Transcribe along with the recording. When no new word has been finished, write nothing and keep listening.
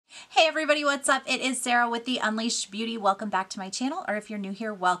everybody, what's up? It is Sarah with the Unleashed Beauty. Welcome back to my channel, or if you're new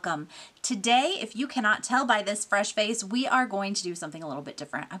here, welcome. Today, if you cannot tell by this fresh face, we are going to do something a little bit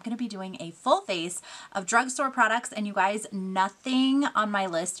different. I'm going to be doing a full face of drugstore products, and you guys, nothing on my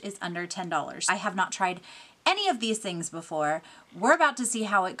list is under $10. I have not tried any of these things before. We're about to see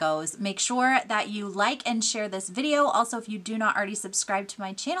how it goes. Make sure that you like and share this video. Also, if you do not already subscribe to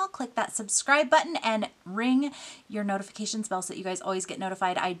my channel, click that subscribe button and ring your notifications bell so that you guys always get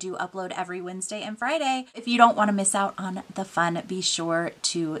notified. I do upload every Wednesday and Friday. If you don't want to miss out on the fun, be sure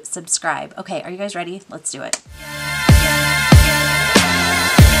to subscribe. Okay, are you guys ready? Let's do it.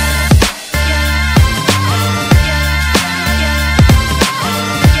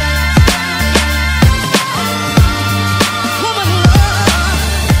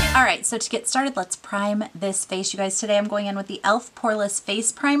 So to get started, let's prime this face, you guys. Today I'm going in with the e.l.f. Poreless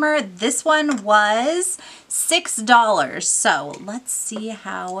Face Primer. This one was $6. So let's see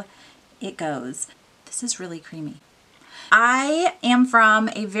how it goes. This is really creamy. I am from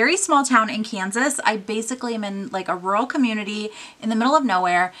a very small town in Kansas. I basically am in like a rural community in the middle of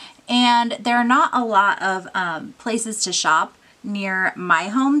nowhere, and there are not a lot of places to shop near my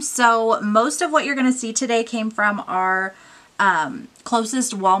home. So most of what you're going to see today came from our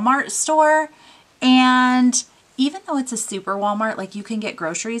closest Walmart store, and even though it's a super Walmart, like you can get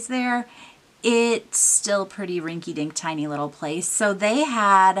groceries there, it's still pretty rinky-dink tiny little place. So they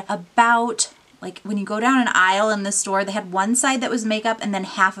had about, like when you go down an aisle in the store, they had one side that was makeup and then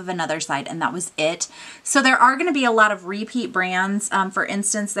half of another side, and that was it. So there are going to be a lot of repeat brands. For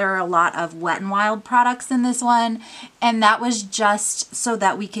instance, there are a lot of Wet n Wild products in this one, and that was just so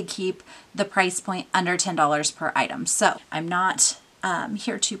that we could keep the price point under $10 per item. So I'm not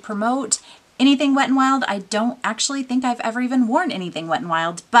here to promote anything Wet n Wild. I don't actually think I've ever even worn anything Wet n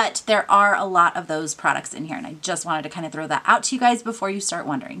Wild, but there are a lot of those products in here, and I just wanted to kind of throw that out to you guys before you start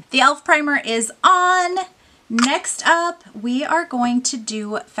wondering. The e.l.f. primer is on. Next up, we are going to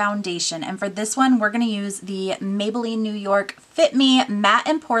do foundation, and for this one, we're going to use the Maybelline New York Fit Me Matte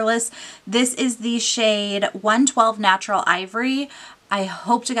and Poreless. This is the shade 112 Natural Ivory. I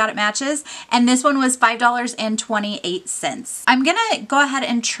hope to God it matches. And this one was $5.28. I'm gonna go ahead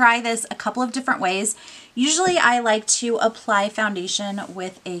and try this a couple of different ways. Usually I like to apply foundation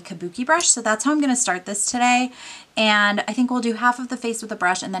with a kabuki brush, so that's how I'm gonna start this today. And I think we'll do half of the face with a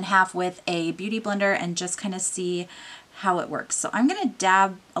brush and then half with a beauty blender and just kind of see how it works. So I'm gonna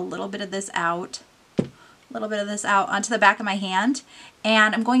dab a little bit of this out onto the back of my hand.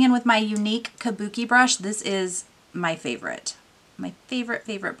 And I'm going in with my unique kabuki brush. This is my favorite. My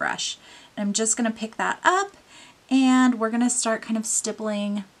favorite brush. And I'm just going to pick that up, and we're going to start kind of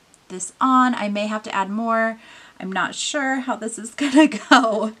stippling this on. I may have to add more. I'm not sure how this is going to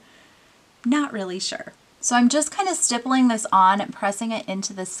go. Not really sure. So I'm just kind of stippling this on and pressing it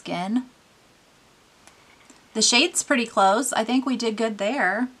into the skin. The shade's pretty close. I think we did good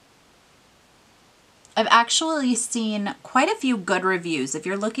there. I've actually seen quite a few good reviews. If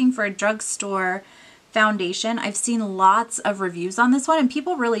you're looking for a drugstore foundation, I've seen lots of reviews on this one, and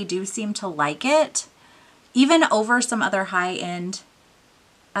people really do seem to like it, even over some other high-end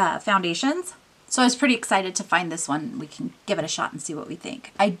foundations. So I was pretty excited to find this one. We can give it a shot and see what we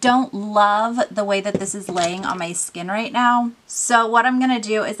think. I don't love the way that this is laying on my skin right now. So what I'm gonna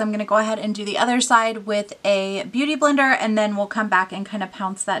do is I'm gonna go ahead and do the other side with a beauty blender, and then we'll come back and kind of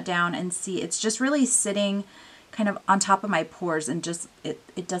pounce that down and see. It's just really sitting kind of on top of my pores, and just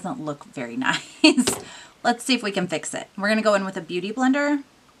it doesn't look very nice. Let's see if we can fix it. We're gonna go in with a beauty blender.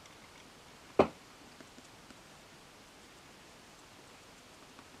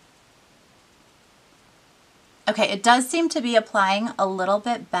 Okay, it does seem to be applying a little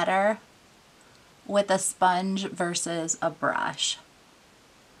bit better with a sponge versus a brush.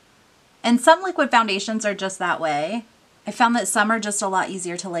 And some liquid foundations are just that way. I found that some are just a lot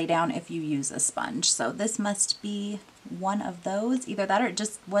easier to lay down if you use a sponge. So this must be one of those. Either that or it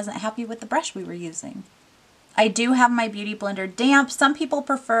just wasn't happy with the brush we were using. I do have my beauty blender damp. Some people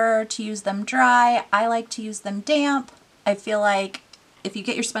prefer to use them dry. I like to use them damp. I feel like if you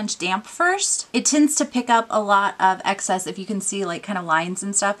get your sponge damp first, it tends to pick up a lot of excess, if you can see like kind of lines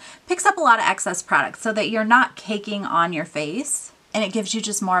and stuff, picks up a lot of excess product so that you're not caking on your face, and it gives you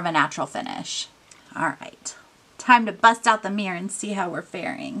just more of a natural finish. All right. Time to bust out the mirror and see how we're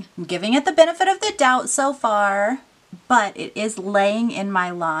faring. I'm giving it the benefit of the doubt so far, but it is laying in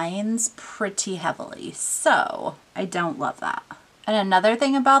my lines pretty heavily, so I don't love that. And another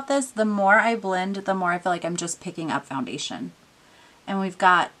thing about this, the more I blend, the more I feel like I'm just picking up foundation. And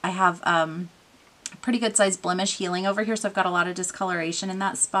I have a pretty good sized blemish healing over here, so I've got a lot of discoloration in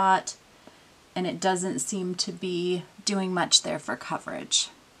that spot, and it doesn't seem to be doing much there for coverage.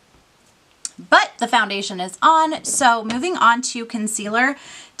 but the foundation is on. So moving on to concealer.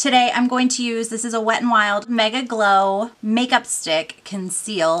 Today I'm going to use, this is a Wet n Wild Mega Glow Makeup Stick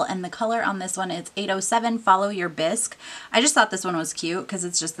Conceal, and the color on this one is 807, Follow Your Bisque. I just thought this one was cute because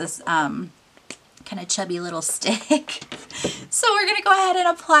it's just this kind of chubby little stick. So we're gonna go ahead and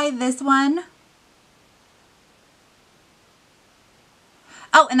apply this one.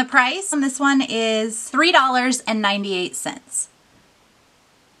 Oh, and the price on this one is $3.98.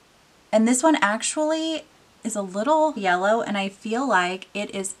 And this one actually is a little yellow, and I feel like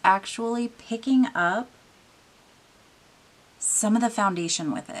it is actually picking up some of the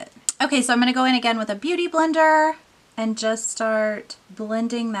foundation with it. Okay, so I'm gonna go in again with a beauty blender and just start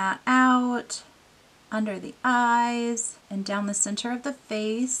blending that out under the eyes and down the center of the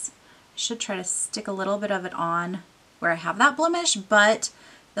face. I should try to stick a little bit of it on where I have that blemish, but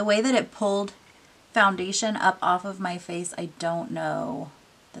the way that it pulled foundation up off of my face, I don't know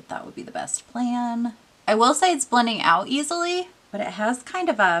that that would be the best plan. I will say it's blending out easily, but it has kind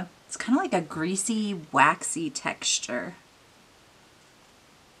of a, it's kind of like a greasy, waxy texture.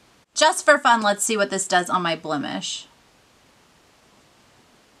 Just for fun, let's see what this does on my blemish.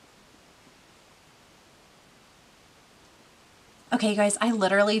 Okay, guys, I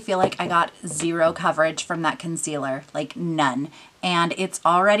literally feel like I got zero coverage from that concealer, like none. And it's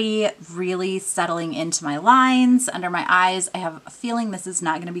already really settling into my lines, under my eyes. I have a feeling this is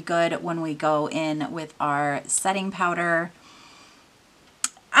not gonna be good when we go in with our setting powder.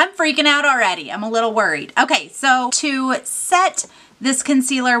 I'm freaking out already. I'm a little worried. Okay, so to set this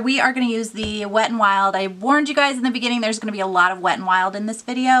concealer, we are going to use the Wet n Wild. I warned you guys in the beginning there's going to be a lot of Wet n Wild in this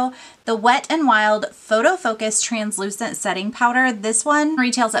video. The Wet n Wild Photofocus Translucent Setting Powder. This one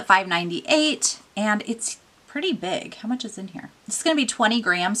retails at $5.98 and it's pretty big. How much is in here? This is going to be 20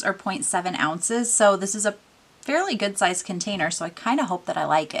 grams or 0.7 ounces. So this is a fairly good sized container. So I kind of hope that I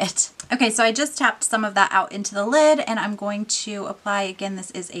like it. Okay, so I just tapped some of that out into the lid and I'm going to apply, again,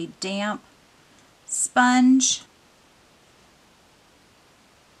 this is a damp sponge.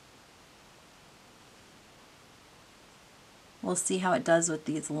 We'll see how it does with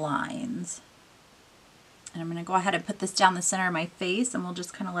these lines. And I'm gonna go ahead and put this down the center of my face and we'll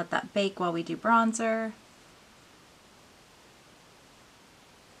just kind of let that bake while we do bronzer.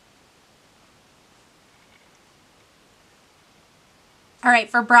 All right,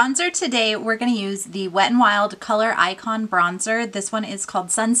 for bronzer today, we're gonna use the Wet n Wild ColorIcon bronzer. This one is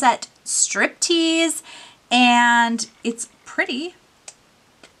called Sunset Striptease and it's pretty.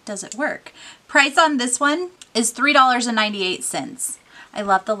 Does it work? Price on this one is $3.98. I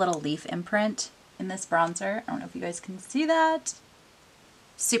love the little leaf imprint in this bronzer. I don't know if you guys can see that.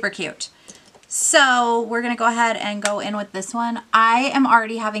 Super cute. So we're gonna go ahead and go in with this one. I am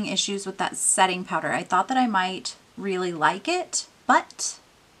already having issues with that setting powder. I thought that I might really like it, but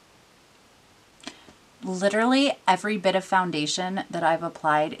literally every bit of foundation that I've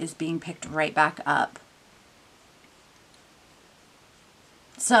applied is being picked right back up.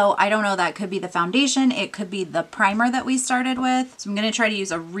 So I don't know, that could be the foundation, it could be the primer that we started with. So I'm gonna try to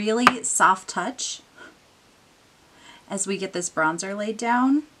use a really soft touch as we get this bronzer laid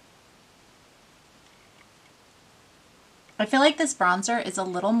down. I feel like this bronzer is a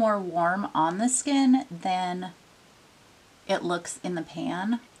little more warm on the skin than it looks in the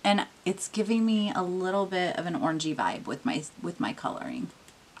pan. And it's giving me a little bit of an orangey vibe with my coloring.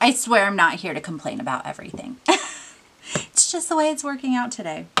 I swear I'm not here to complain about everything. It's just the way it's working out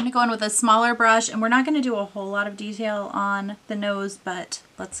today. I'm gonna go in with a smaller brush and we're not gonna do a whole lot of detail on the nose, but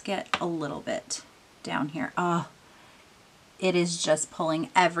let's get a little bit down here. Oh, it is just pulling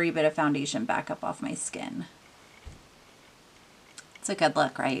every bit of foundation back up off my skin. It's a good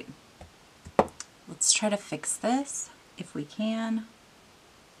look, right? Let's try to fix this if we can.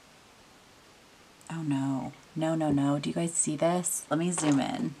 Oh no, no, no, no. Do you guys see this? Let me zoom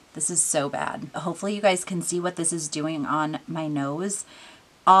in. This is so bad. Hopefully you guys can see what this is doing on my nose.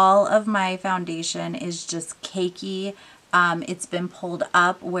 All of my foundation is just cakey. It's been pulled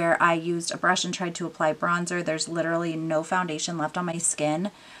up where I used a brush and tried to apply bronzer. There's literally no foundation left on my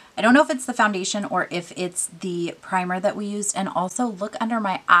skin. I don't know if it's the foundation or if it's the primer that we used. And also look under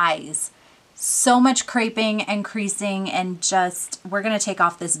my eyes. So much creping and creasing and just, we're gonna take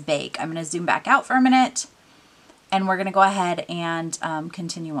off this bake. I'm gonna zoom back out for a minute and we're gonna go ahead and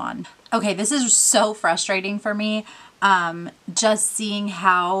continue on. Okay, this is so frustrating for me. Just seeing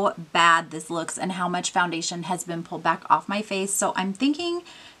how bad this looks and how much foundation has been pulled back off my face. So I'm thinking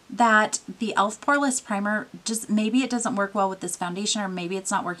that the e.l.f. Poreless Primer, just maybe it doesn't work well with this foundation or maybe it's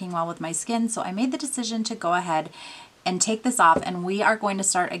not working well with my skin. So I made the decision to go ahead and take this off and we are going to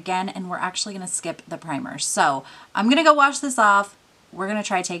start again and we're actually going to skip the primer. So I'm going to go wash this off. We're going to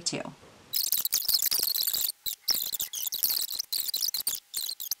try take two.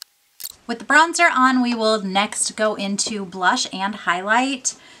 With the bronzer on, we will next go into blush and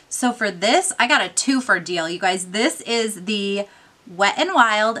highlight. So for this, I got a 2-for deal, you guys. This is the Wet n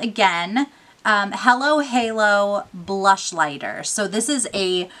Wild, again, Hello Halo BlushLighter. So this is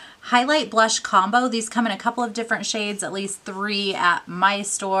a highlight blush combo. These come in a couple of different shades, at least 3 at my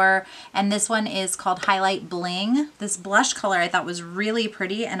store. And this one is called Highlight Bling. This blush color I thought was really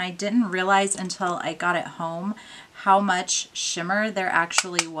pretty, and I didn't realize until I got it home how much shimmer there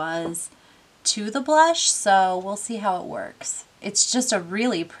actually was to the blush. So we'll see how it works. It's just a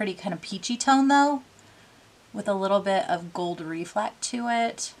really pretty kind of peachy tone though, with a little bit of gold reflect to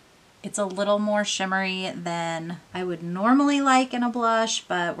it. It's a little more shimmery than I would normally like in a blush,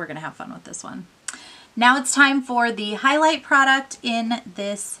 but we're gonna have fun with this one. Now it's time for the highlight product in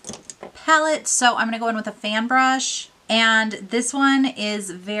this palette. So I'm gonna go in with a fan brush, and this one is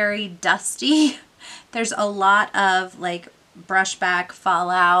very dusty. There's a lot of like brush back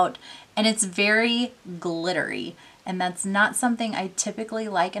fallout, and it's very glittery. And that's not something I typically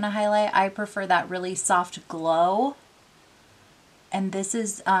like in a highlight. I prefer that really soft glow. And this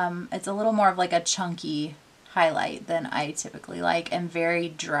is, it's a little more of like a chunky highlight than I typically like, and very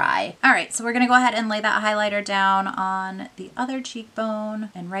dry. All right, so we're gonna go ahead and lay that highlighter down on the other cheekbone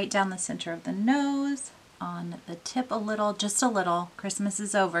and right down the center of the nose, on the tip a little, just a little. Christmas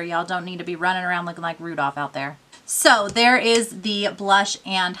is over. Y'all don't need to be running around looking like Rudolph out there. So there is the blush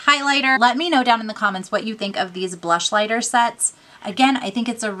and highlighter. Let me know down in the comments what you think of these BlushLighter sets. Again, I think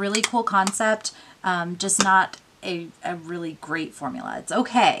it's a really cool concept, just not a really great formula. It's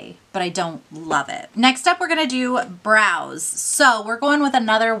okay, but I don't love it. Next up, we're gonna do brows. So we're going with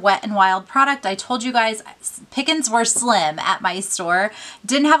another Wet n Wild product. I told you guys pickings were slim at my store.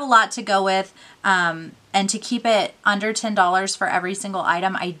 Didn't have a lot to go with. And to keep it under $10 for every single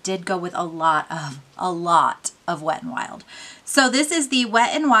item, I did go with a lot of Wet n Wild. So this is the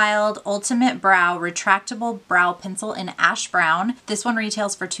Wet n Wild Ultimate Brow Retractable Brow Pencil in Ash Brown. This one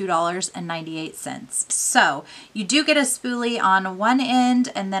retails for $2.98. So you do get a spoolie on one end,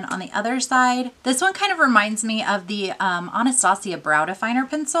 and then on the other side, this one kind of reminds me of the Anastasia Brow Definer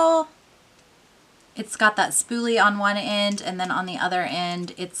Pencil. It's got that spoolie on one end, and then on the other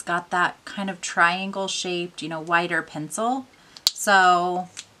end, it's got that kind of triangle shaped, you know, wider pencil. So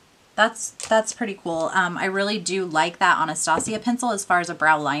that's pretty cool. I really do like that Anastasia pencil as far as a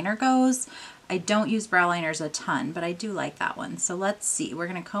brow liner goes. I don't use brow liners a ton, but I do like that one. So let's see. We're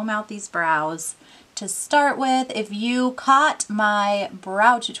going to comb out these brows. To start with, if you caught my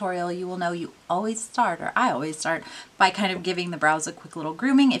brow tutorial, you will know you always start, or I always start, by kind of giving the brows a quick little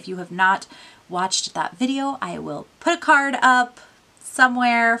grooming. If you have not watched that video, I will put a card up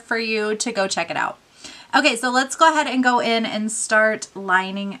somewhere for you to go check it out. Okay, so let's go ahead and go in and start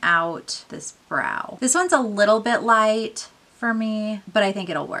lining out this brow. This one's a little bit light for me, but I think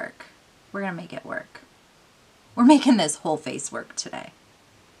it'll work. We're gonna make it work. We're making this whole face work today.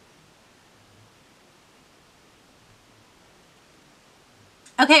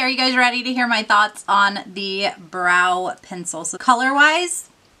 Okay, are you guys ready to hear my thoughts on the brow pencil? So color-wise,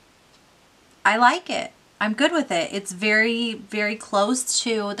 I like it. I'm good with it. It's very, very close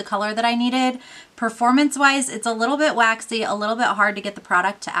to the color that I needed. Performance-wise, it's a little bit waxy, a little bit hard to get the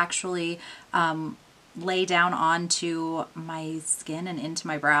product to actually lay down onto my skin and into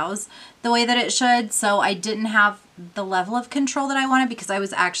my brows the way that it should. So I didn't have the level of control that I wanted, because I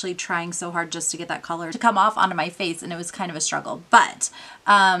was actually trying so hard just to get that color to come off onto my face, and it was kind of a struggle. But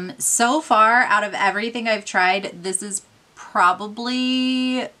so far, out of everything I've tried, this is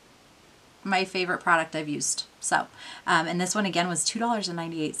probably my favorite product I've used. So, and this one again was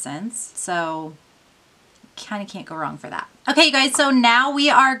 $2.98. So kind of can't go wrong for that. Okay, you guys, so now we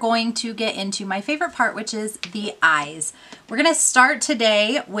are going to get into my favorite part, which is the eyes. We're going to start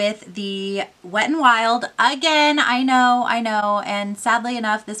today with the Wet n Wild. Again, I know, and sadly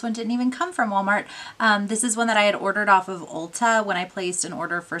enough, this one didn't even come from Walmart. This is one that I had ordered off of Ulta when I placed an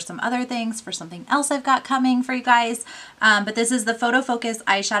order for some other things, for something else I've got coming for you guys. But this is the Photofocus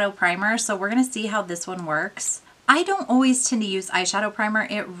eyeshadow primer, so we're going to see how this one works. I don't always tend to use eyeshadow primer.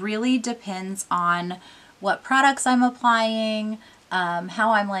 It really depends on what products I'm applying,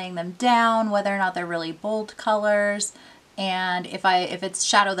 how I'm laying them down, whether or not they're really bold colors, and if it's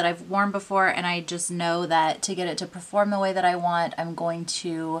shadow that I've worn before and I just know that to get it to perform the way that I want, I'm going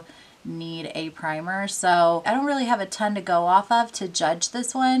to need a primer. So I don't really have a ton to go off of to judge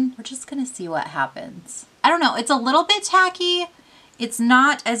this one. We're just gonna see what happens. I don't know, it's a little bit tacky. It's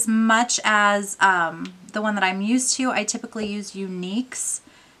not as much as the one that I'm used to. I typically use Unique's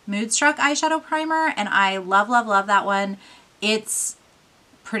Moodstruck eyeshadow primer, and I love, love, love that one. It's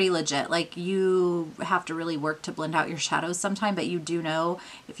pretty legit. Like, you have to really work to blend out your shadows sometime, but you do know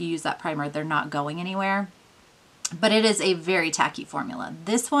if you use that primer, they're not going anywhere. But it is a very tacky formula.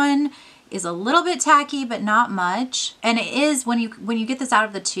 This one is a little bit tacky, but not much. And it is, when you get this out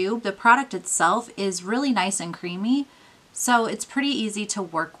of the tube, the product itself is really nice and creamy. So it's pretty easy to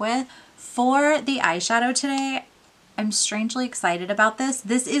work with. For the eyeshadow today, I'm strangely excited about this.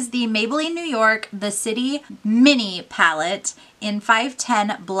 This is the Maybelline New York The City Mini Palette in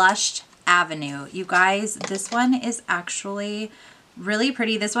 510 Blushed Avenue. You guys, this one is actually really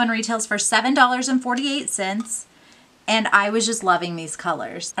pretty. This one retails for $7.48. And I was just loving these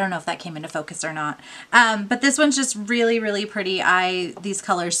colors. I don't know if that came into focus or not. But this one's just really, really pretty. These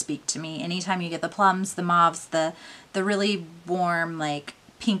colors speak to me. Anytime you get the plums, the mauves, the really warm, like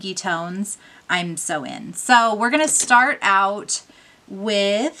pinky tones, I'm so in. So we're gonna start out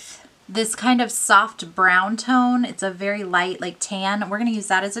with this kind of soft brown tone. It's a very light, like tan. We're gonna use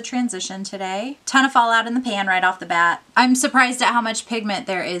that as a transition today. Ton of fallout in the pan right off the bat. I'm surprised at how much pigment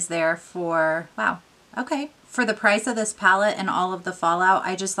there is there for, wow, okay. For the price of this palette and all of the fallout,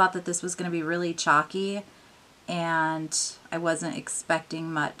 I just thought that this was going to be really chalky, and I wasn't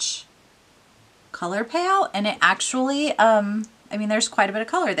expecting much color payout, and it actually, I mean, there's quite a bit of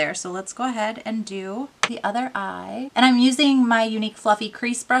color there. So let's go ahead and do the other eye. And I'm using my Unique Fluffy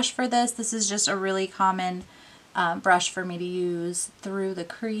Crease brush for this. This is just a really common brush for me to use through the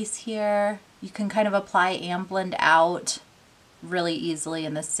crease here. You can kind of apply and blend out really easily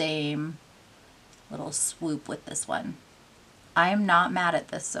in the same little swoop with this one. I am not mad at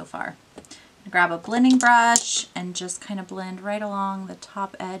this so far. Grab a blending brush and just kind of blend right along the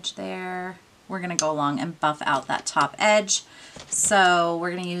top edge there. We're gonna go along and buff out that top edge. So we're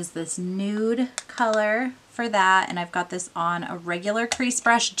gonna use this nude color for that, and I've got this on a regular crease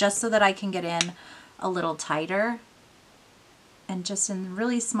brush just so that I can get in a little tighter. And just in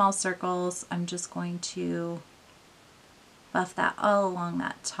really small circles, I'm just going to buff that all along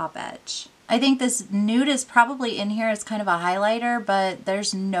that top edge. I think this nude is probably in here as kind of a highlighter, but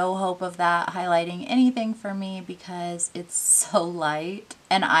there's no hope of that highlighting anything for me because it's so light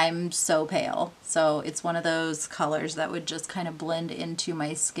and I'm so pale. So it's one of those colors that would just kind of blend into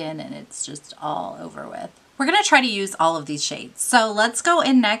my skin and it's just all over with. We're gonna try to use all of these shades. So let's go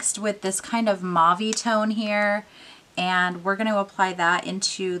in next with this kind of mauve tone here, and we're gonna apply that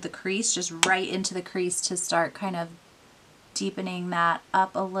into the crease, just right into the crease to start kind of deepening that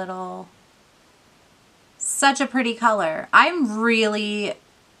up a little. Such a pretty color. I'm really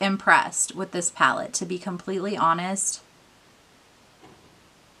impressed with this palette, to be completely honest.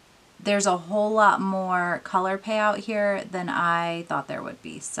 There's a whole lot more color payout here than I thought there would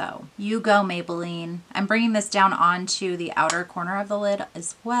be. So you go, Maybelline. I'm bringing this down onto the outer corner of the lid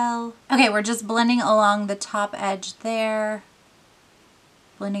as well. Okay, we're just blending along the top edge there.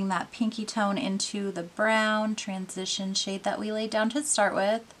 Blending that pinky tone into the brown transition shade that we laid down to start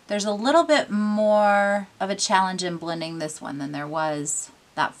with. There's a little bit more of a challenge in blending this one than there was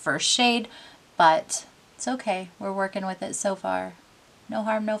that first shade, but it's okay. We're working with it so far. No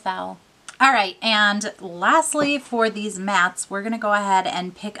harm, no foul. All right, and lastly for these mattes, we're gonna go ahead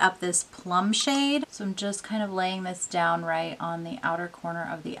and pick up this plum shade. So I'm just kind of laying this down right on the outer corner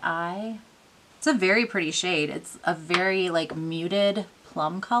of the eye. It's a very pretty shade. It's a very like muted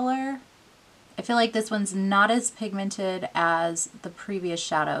plum color. I feel like this one's not as pigmented as the previous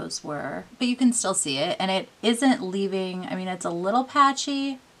shadows were, but you can still see it, and it isn't leaving, I mean, it's a little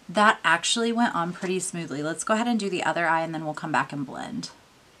patchy. That actually went on pretty smoothly. Let's go ahead and do the other eye and then we'll come back and blend.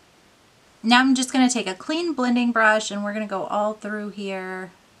 Now I'm just gonna take a clean blending brush and we're gonna go all through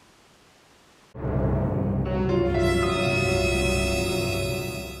here.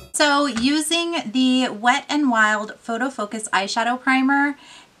 So using the Wet n Wild Photofocus eyeshadow primer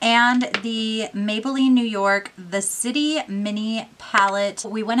and the Maybelline New York The City Mini Palette,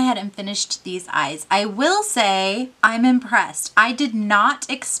 we went ahead and finished these eyes. I will say I'm impressed. I did not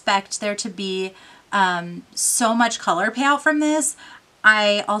expect there to be so much color payout from this.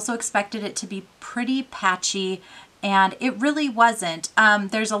 I also expected it to be pretty patchy, and it really wasn't.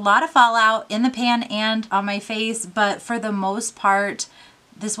 There's a lot of fallout in the pan and on my face, but for the most part,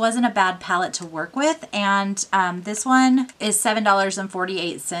 this wasn't a bad palette to work with, and this one is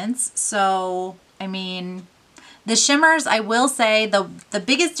 $7.48. So, I mean, the shimmers, I will say, the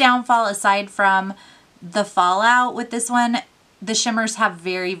biggest downfall aside from the fallout with this one, the shimmers have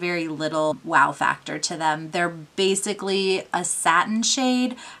very, very little wow factor to them. They're basically a satin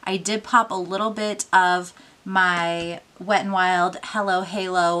shade. I did pop a little bit of my Wet n Wild Hello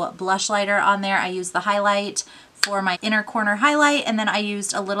Halo BlushLighter on there. I used the highlight for my inner corner highlight, and then I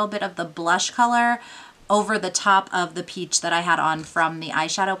used a little bit of the blush color over the top of the peach that I had on from the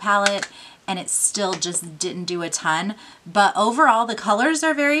eyeshadow palette, and it still just didn't do a ton. But overall, the colors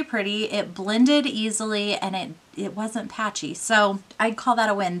are very pretty. It blended easily, and it wasn't patchy. So I'd call that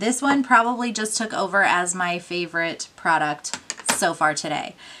a win. This one probably just took over as my favorite product so far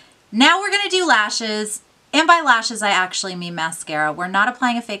today. Now we're gonna do lashes. And by lashes, I actually mean mascara. We're not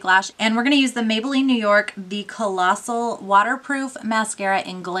applying a fake lash. And we're going to use the Maybelline New York, the Colossal Waterproof Mascara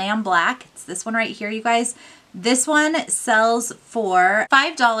in Glam Black. It's this one right here, you guys. This one sells for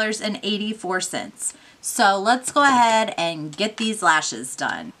 $5.84. So let's go ahead and get these lashes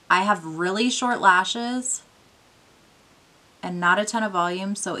done. I have really short lashes and not a ton of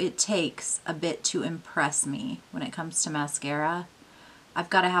volume, so it takes a bit to impress me when it comes to mascara. I've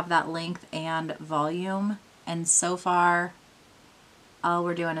got to have that length and volume, and so far all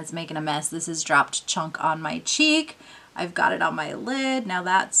we're doing is making a mess. This is dropped chunk on my cheek. I've got it on my lid. Now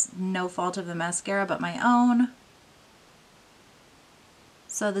that's no fault of the mascara but my own.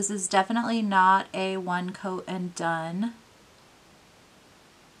 So this is definitely not a one coat and done.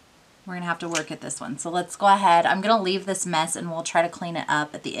 We're gonna have to work at this one. So let's go ahead. I'm gonna leave this mess and we'll try to clean it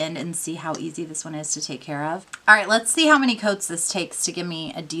up at the end and see how easy this one is to take care of. All right, let's see how many coats this takes to give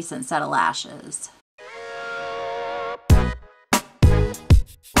me a decent set of lashes.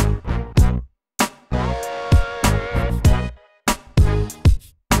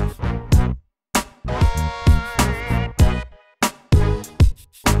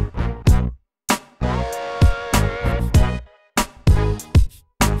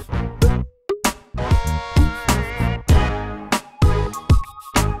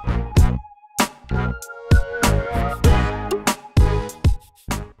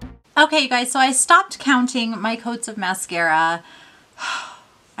 Okay, you guys, so I stopped counting my coats of mascara.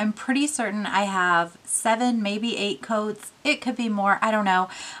 I'm pretty certain I have 7, maybe 8 coats. It could be more, I don't know.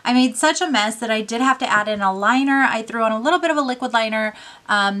 I made such a mess that I did have to add in a liner. I threw on a little bit of a liquid liner.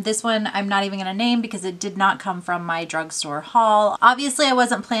 This one I'm not even gonna name because it did not come from my drugstore haul. Obviously, I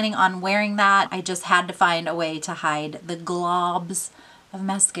wasn't planning on wearing that. I just had to find a way to hide the globs of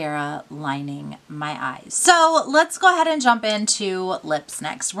mascara lining my eyes. So let's go ahead and jump into lips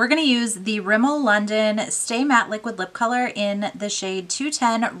next. We're gonna use the Rimmel London Stay Matte Liquid Lip Color in the shade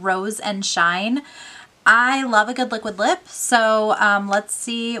 210 Rose and Shine. I love a good liquid lip, so let's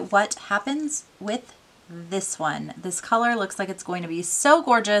see what happens with this one. This color looks like it's going to be so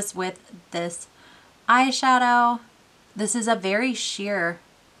gorgeous with this eyeshadow. This is a very sheer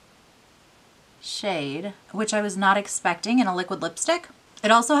shade, which I was not expecting in a liquid lipstick. It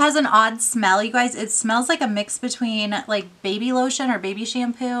also has an odd smell, you guys. It smells like a mix between like baby lotion or baby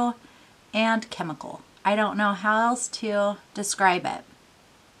shampoo and chemical. I don't know how else to describe it.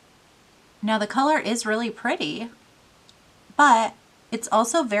 Now the color is really pretty, but it's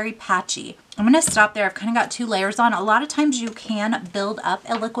also very patchy. I'm gonna stop there. I've kind of got 2 layers on. A lot of times you can build up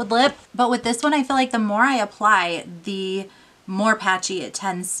a liquid lip, but with this one, I feel like the more I apply, the more patchy it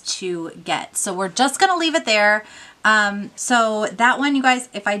tends to get. So we're just gonna leave it there. So that one, you guys,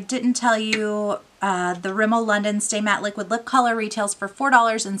 if I didn't tell you, the Rimmel London Stay Matte Liquid Lip Color retails for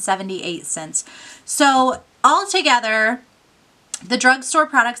 $4.78. So altogether, the drugstore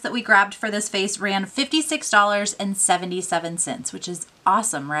products that we grabbed for this face ran $56.77, which is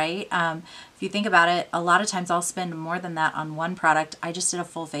awesome, right? If you think about it, a lot of times I'll spend more than that on one product. I just did a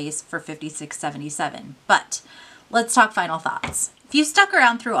full face for $56.77. But let's talk final thoughts. If you stuck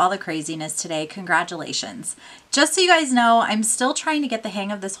around through all the craziness today, congratulations. Just so you guys know, I'm still trying to get the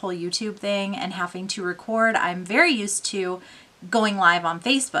hang of this whole YouTube thing and having to record. I'm very used to going live on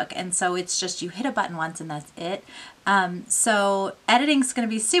Facebook, and so it's just you hit a button once and that's it. So editing's gonna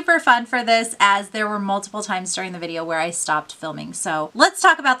be super fun for this, as there were multiple times during the video where I stopped filming. So let's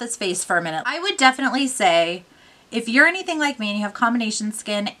talk about this face for a minute. I would definitely say, if you're anything like me and you have combination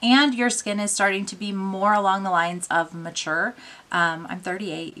skin and your skin is starting to be more along the lines of mature, I'm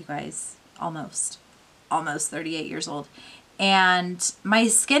 38, you guys, almost 38 years old. And my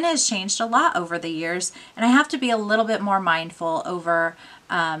skin has changed a lot over the years, and I have to be a little bit more mindful over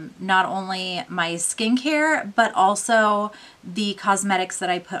not only my skincare, but also the cosmetics that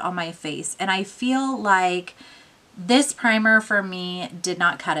I put on my face. And I feel like this primer for me did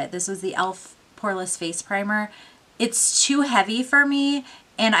not cut it. This was the e.l.f. Poreless Face Primer. It's too heavy for me,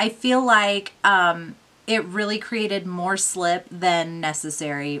 and I feel like it really created more slip than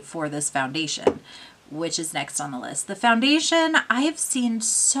necessary for this foundation, which is next on the list. The foundation, I have seen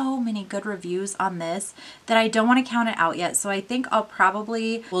so many good reviews on this that I don't want to count it out yet. So I think I'll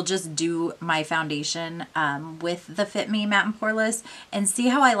probably will just do my foundation with the Fit Me Matte and Poreless and see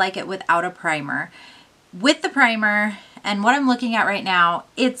how I like it without a primer. With the primer, And what I'm looking at right now,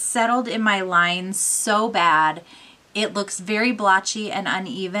 it's settled in my lines so bad. It looks very blotchy and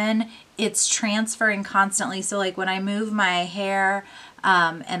uneven. It's transferring constantly. So like when I move my hair,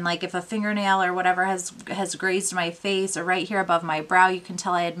 and like if a fingernail or whatever has grazed my face, or right here above my brow, you can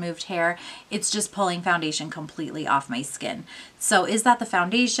tell I had moved hair. It's just pulling foundation completely off my skin. So is that the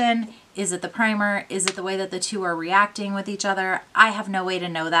foundation? Is it the primer? Is it the way that the two are reacting with each other? I have no way to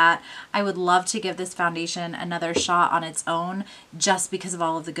know that. I would love to give this foundation another shot on its own just because of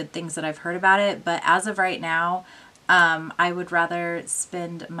all of the good things that I've heard about it. But as of right now, I would rather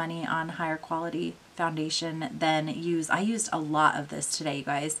spend money on higher quality foundation than I used a lot of this today, you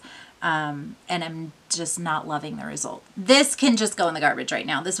guys, and I'm just not loving the result. This can just go in the garbage right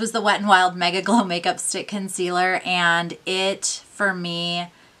now. This was the Wet n Wild Mega Glow Makeup Stick Concealer, and it, for me,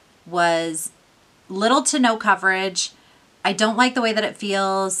 was little to no coverage. I don't like the way that it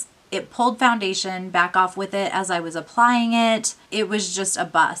feels. It pulled foundation back off with it as I was applying it. It was just a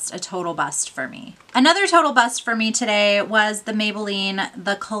bust, a total bust for me. Another total bust for me today was the Maybelline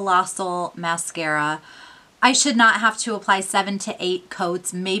The Colossal Mascara. I should not have to apply 7 to 8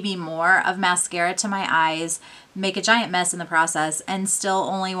 coats, maybe more, of mascara to my eyes, make a giant mess in the process, and still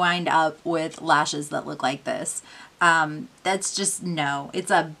only wind up with lashes that look like this. That's just no.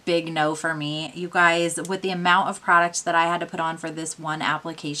 It's a big no for me. You guys, with the amount of product that I had to put on for this one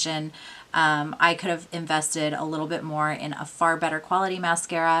application, I could have invested a little bit more in a far better quality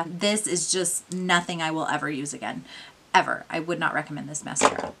mascara. This is just nothing I will ever use again. Ever. I would not recommend this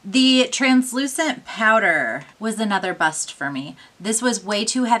mascara. The translucent powder was another bust for me. This was way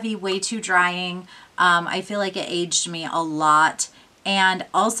too heavy, way too drying. I feel like it aged me a lot. And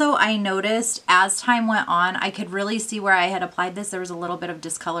also I noticed as time went on, I could really see where I had applied this. There was a little bit of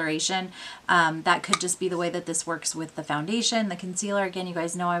discoloration. That could just be the way that this works with the foundation, the concealer. Again, you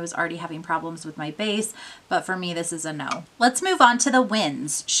guys know I was already having problems with my base, but for me, this is a no. Let's move on to the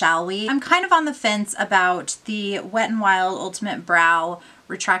wins, shall we? I'm kind of on the fence about the Wet n Wild Ultimate Brow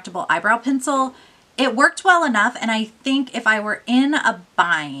Retractable Eyebrow Pencil. It worked well enough, and I think if I were in a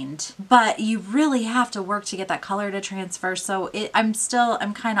bind, but you really have to work to get that color to transfer, so I'm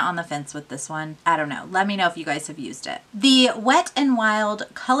kind of on the fence with this one. I don't know. Let me know if you guys have used it. The Wet n Wild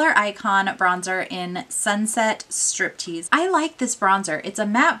ColorIcon bronzer in Sunset Striptease. I like this bronzer. It's a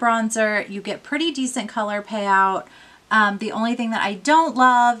matte bronzer. You get pretty decent color payout. The only thing that I don't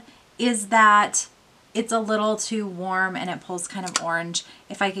love is that it's a little too warm and it pulls kind of orange.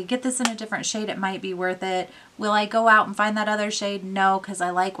 If I could get this in a different shade, it might be worth it. Will I go out and find that other shade? No, because I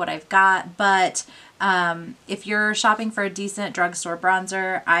like what I've got. But if you're shopping for a decent drugstore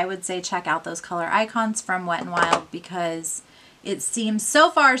bronzer, I would say check out those ColorIcons from Wet n Wild because it seems so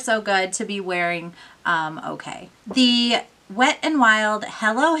far so good to be wearing okay. The Wet n Wild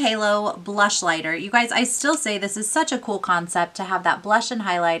Hello Halo Blush Lighter. You guys, I still say this is such a cool concept to have that blush and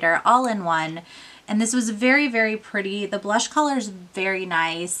highlighter all in one. And this was very, very pretty. The blush color is very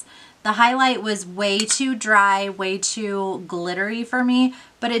nice. The highlight was way too dry, way too glittery for me,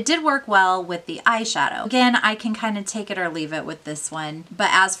 but it did work well with the eyeshadow. Again, I can kind of take it or leave it with this one. But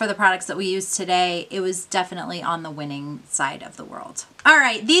as for the products that we used today, it was definitely on the winning side of the world. All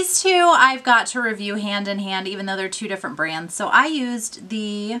right, these two I've got to review hand in hand, even though they're two different brands. So I used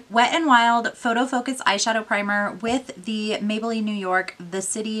the Wet n Wild Photofocus Eyeshadow Primer with the Maybelline New York The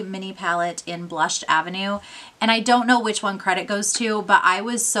City Mini Palette in Blushed Avenue. And I don't know which one credit goes to, but I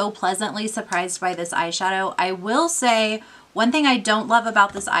was so pleasantly surprised by this eyeshadow. I will say, one thing I don't love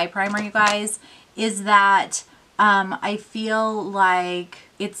about this eye primer, you guys, is that I feel like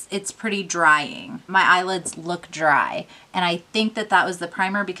it's pretty drying. My eyelids look dry, and I think that that was the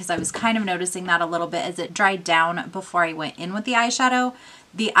primer because I was kind of noticing that a little bit as it dried down before I went in with the eyeshadow.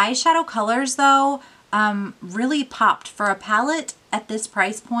 The eyeshadow colors, though, really popped. For a palette at this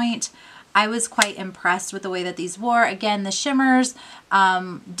price point, I was quite impressed with the way that these wore. Again, the shimmers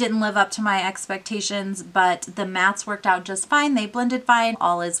didn't live up to my expectations, but the mattes worked out just fine. They blended fine.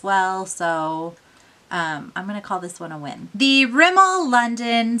 All is well, so I'm going to call this one a win. The Rimmel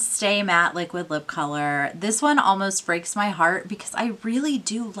London Stay Matte Liquid Lip Color. This one almost breaks my heart because I really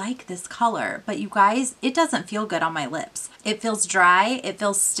do like this color, but you guys, it doesn't feel good on my lips. It feels dry, it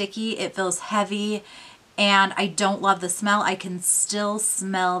feels sticky, it feels heavy, and I don't love the smell. I can still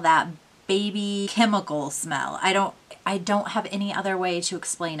smell that baby chemical smell. I don't have any other way to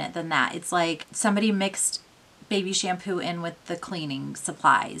explain it than that. It's like somebody mixed baby shampoo in with the cleaning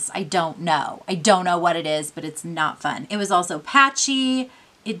supplies. I don't know. I don't know what it is, but it's not fun. It was also patchy.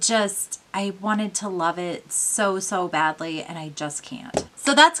 I wanted to love it so, so badly, and I just can't.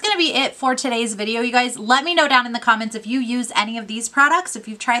 So that's going to be it for today's video, you guys. Let me know down in the comments if you use any of these products, if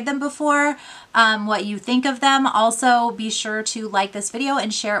you've tried them before, what you think of them. Also, be sure to like this video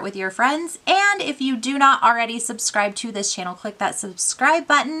and share it with your friends. And if you do not already subscribe to this channel, click that subscribe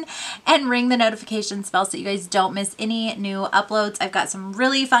button and ring the notifications bell so you guys don't miss any new uploads. I've got some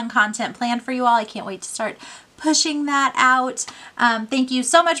really fun content planned for you all. I can't wait to start pushing that out. Thank you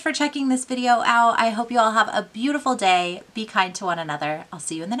so much for checking this video out. I hope you all have a beautiful day. Be kind to one another. I'll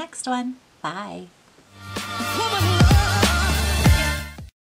see you in the next one. Bye.